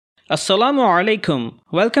Assalamu alaikum.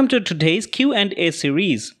 Welcome to today's Q&A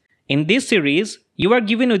series. In this series, you are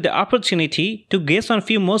given with the opportunity to guess on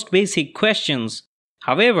few most basic questions.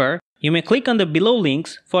 However, you may click on the below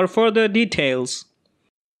links for further details.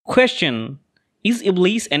 Question: Is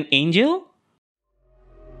Iblis an angel?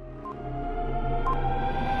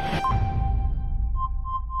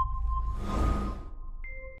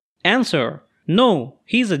 Answer: No,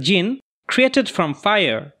 he is a jinn created from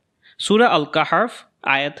fire. Surah Al-KAHF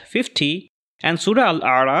Ayat 50 and Surah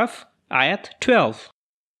Al-A'raf Ayat 12.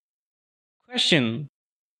 Question: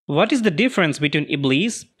 What is the difference between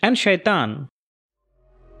Iblis and Shaytaan?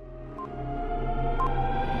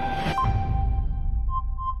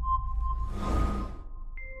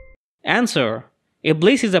 Answer: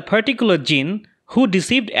 Iblis is a particular jinn who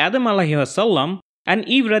deceived Adam ﷺ and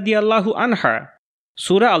Eve radiallahu anha.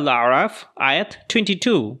 Surah Al-A'raf Ayat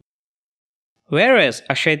 22. Whereas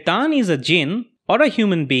a Shaytaan is a jinn or a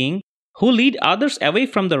human being who lead others away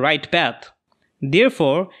from the right path,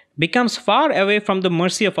 therefore becomes far away from the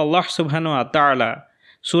mercy of Allah subhanahu wa ta'ala.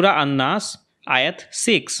 Surah An-Nas Ayat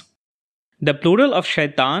 6. The plural of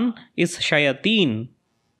Shaytaan is Shayateen.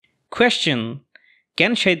 Question: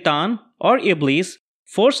 Can Shaytaan or Iblis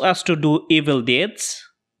force us to do evil deeds?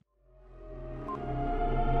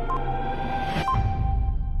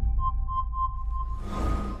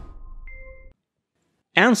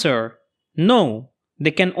 Answer: No. They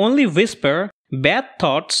can only whisper bad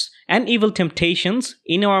thoughts and evil temptations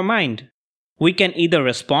in our mind. We can either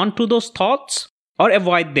respond to those thoughts or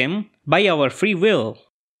avoid them by our free will.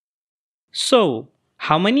 So,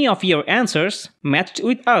 how many of your answers matched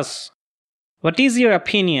with us? What is your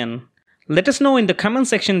opinion? Let us know in the comment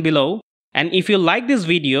section below, and if you like this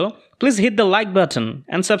video, please hit the like button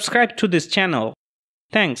and subscribe to this channel.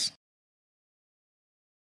 Thanks.